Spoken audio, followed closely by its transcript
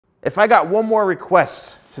If I got one more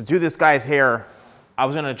request to do this guy's hair, I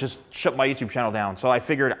was gonna just shut my YouTube channel down. So I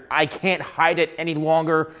figured I can't hide it any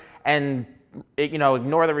longer and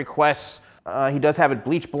ignore the requests. He does have it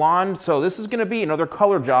bleach blonde, so this is gonna be another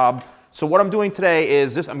color job. So what I'm doing today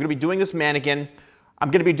is I'm gonna be doing this mannequin.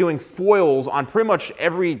 I'm gonna be doing foils on pretty much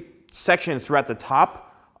every section throughout the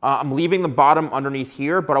top. I'm leaving the bottom underneath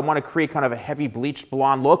here, but I wanna create kind of a heavy bleached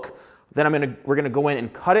blonde look. Then we're gonna go in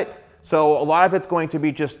and cut it. So a lot of it's going to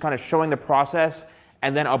be just kind of showing the process,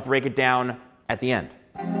 and then I'll break it down at the end.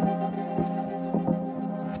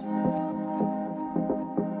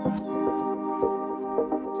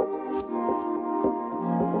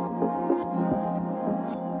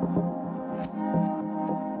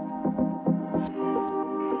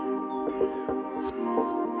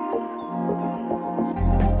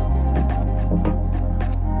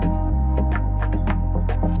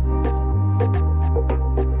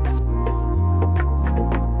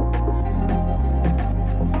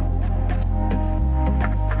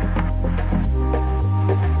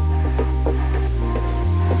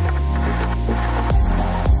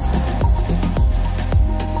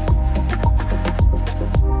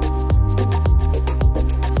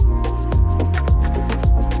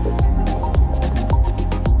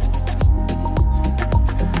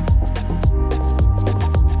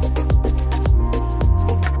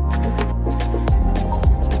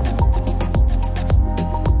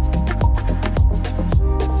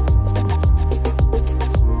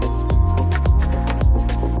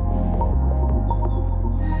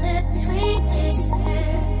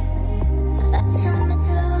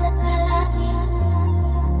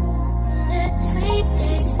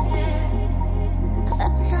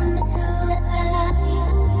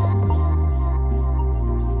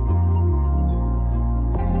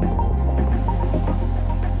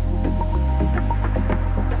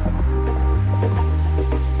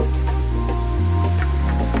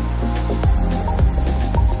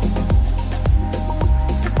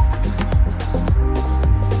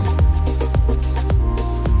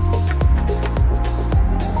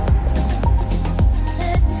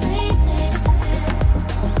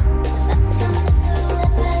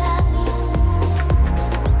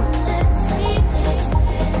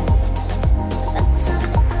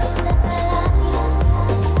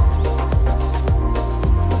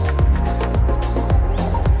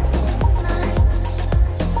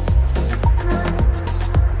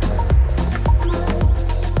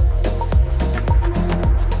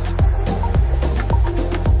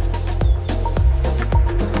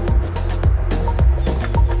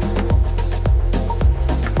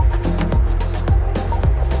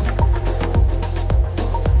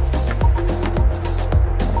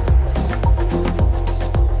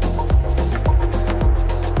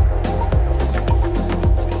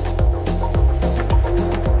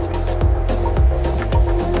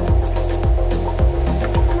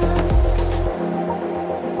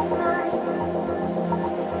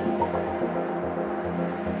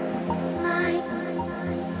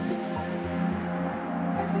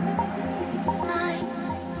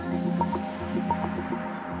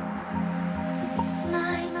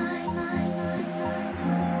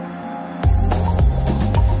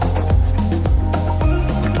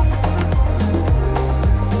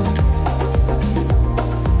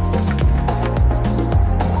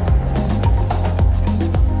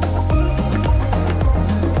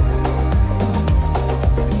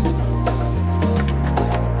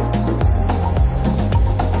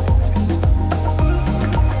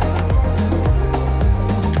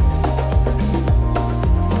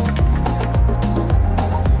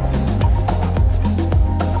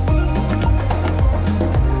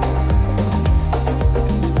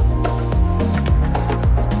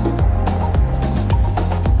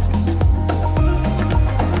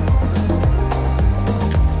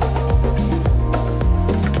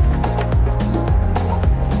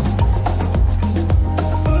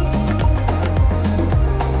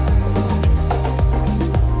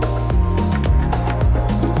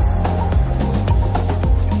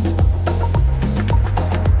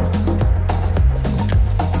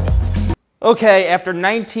 Okay, after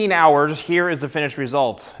 19 hours, here is the finished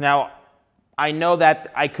result. Now, I know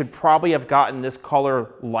that I could probably have gotten this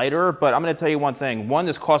color lighter, but I'm gonna tell you one thing. One,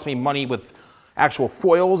 this cost me money with actual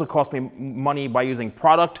foils. It cost me money by using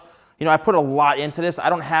product. You know, I put a lot into this. I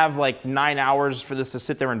don't have like 9 hours for this to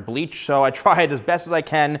sit there and bleach, so I tried as best as I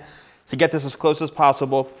can to get this as close as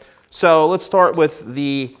possible. So let's start with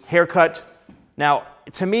the haircut. Now,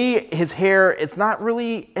 to me, his hair, it's not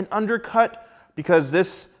really an undercut because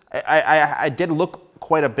this, I did look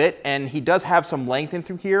quite a bit, and he does have some length in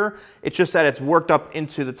through here. It's just that it's worked up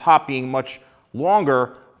into the top being much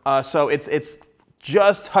longer, So it's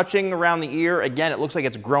just touching around the ear. Again, it looks like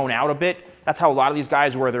it's grown out a bit. That's how a lot of these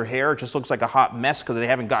guys wear their hair. It just looks like a hot mess because they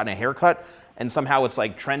haven't gotten a haircut, and somehow it's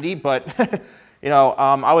like trendy. But you know,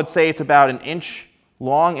 I would say it's about 1 inch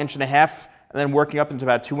long, 1.5 inches, and then working up into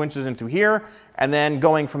about 2 inches into here, and then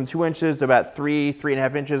going from 2 inches to about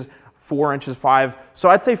 3.5 inches, 4 inches, 5. So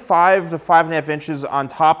I'd say 5 to 5.5 inches on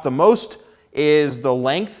top. The most is the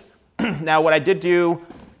length. Now, what I did do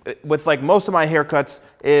with like most of my haircuts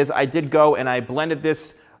is I did go and I blended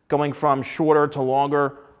this going from shorter to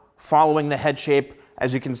longer, following the head shape,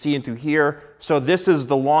 as you can see into here. So this is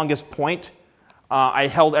the longest point. I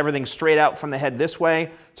held everything straight out from the head this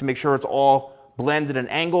way to make sure it's all blended and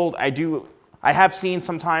angled. I have seen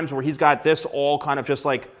sometimes where he's got this all kind of just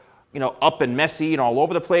like, you know, up and messy and all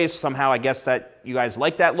over the place. Somehow I guess that you guys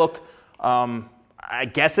like that look. I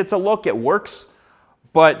guess it's a look, it works.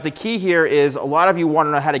 But the key here is a lot of you want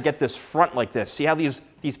to know how to get this front like this. See how these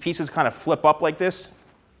pieces kind of flip up like this?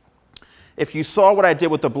 If you saw what I did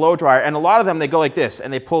with the blow dryer, and a lot of them, they go like this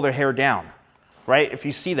and they pull their hair down, right? If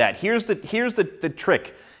you see that, here's the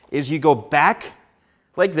trick, is you go back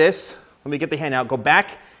like this. Let me get the hand out, go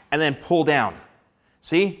back and then pull down.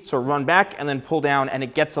 See? So run back and then pull down, and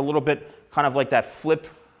it gets a little bit kind of like that flip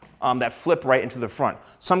right into the front.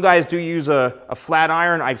 Some guys do use a flat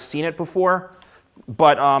iron. I've seen it before,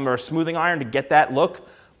 but or a smoothing iron to get that look.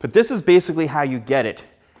 But this is basically how you get it,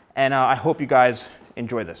 and I hope you guys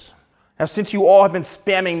enjoy this. Now, since you all have been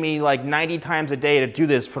spamming me like 90 times a day to do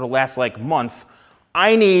this for the last like month,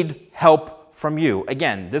 I need help from you.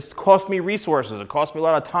 Again, this cost me resources, it cost me a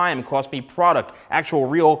lot of time, it cost me product, actual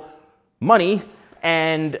real money.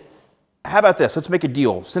 And how about this? Let's make a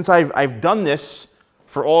deal. Since I've done this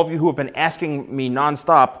for all of you who have been asking me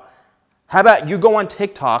nonstop, how about you go on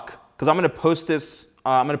TikTok, because I'm going to post this,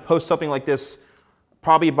 I'm going to post something like this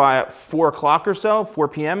probably by 4 o'clock or so, 4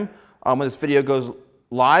 p.m. When this video goes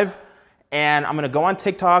live. And I'm going to go on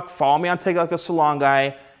TikTok, follow me on TikTok, The Salon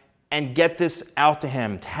Guy, and get this out to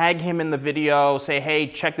him. Tag him in the video, say, hey,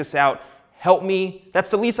 check this out. Help me. That's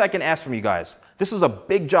the least I can ask from you guys. This is a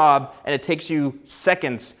big job, and it takes you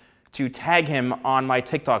seconds to tag him on my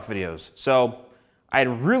TikTok videos. So I'd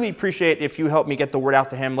really appreciate if you help me get the word out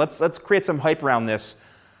to him. Let's create some hype around this.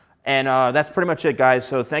 And that's pretty much it, guys.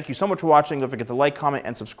 So thank you so much for watching. Don't forget to like, comment,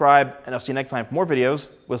 and subscribe. And I'll see you next time for more videos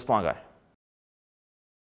with Salon Guy.